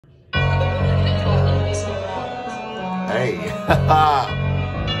Hey.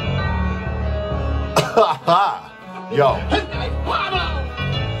 Yo.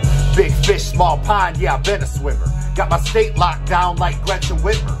 Big fish, small pond, yeah, I've been a swimmer. Got my state locked down like Gretchen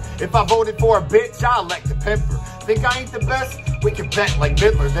Whitmer. If I voted for a bitch, I'll elect a pimper. Think I ain't the best? We can bet like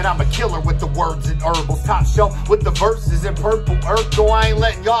Midler that I'm a killer with the words and herbals. Top shelf with the verses in purple earth. Though I ain't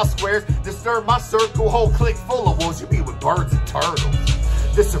letting y'all squares disturb my circle. Whole clique full of wolves, you be with birds and turtles.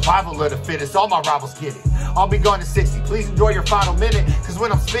 The survival of the fittest, all my rivals get it. I'll be gone to 60, please enjoy your final minute. Cause when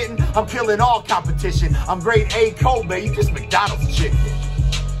I'm spitting, I'm killing all competition. I'm grade A cold, man, you just McDonald's chicken.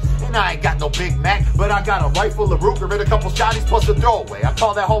 And I ain't got no Big Mac, but I got a rifle of Ruger and a couple shotties plus a throwaway. I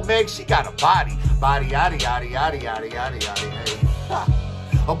call that whole Meg, she got a body. Body, yaddy, yaddy, yaddy, yaddy, yaddy, yaddy,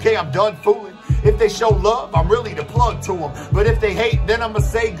 hey. Okay, I'm done fooling. If they show love, I'm really the plug to them. But if they hate, then I'ma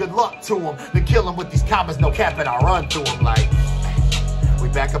say good luck to them. To kill them with these comments, no cap, and I run through them like... We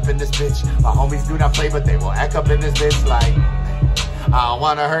back up in this bitch. My homies do not play, but they will act up in this bitch like... I don't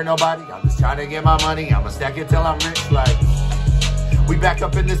wanna hurt nobody, I'm just trying to get my money. I'ma stack it till I'm rich like... We back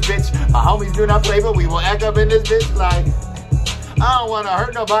up in this bitch. My homies do not play, but we will act up in this bitch like... I don't wanna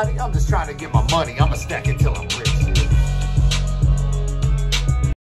hurt nobody, I'm just trying to get my money. I'ma stack it till I'm rich.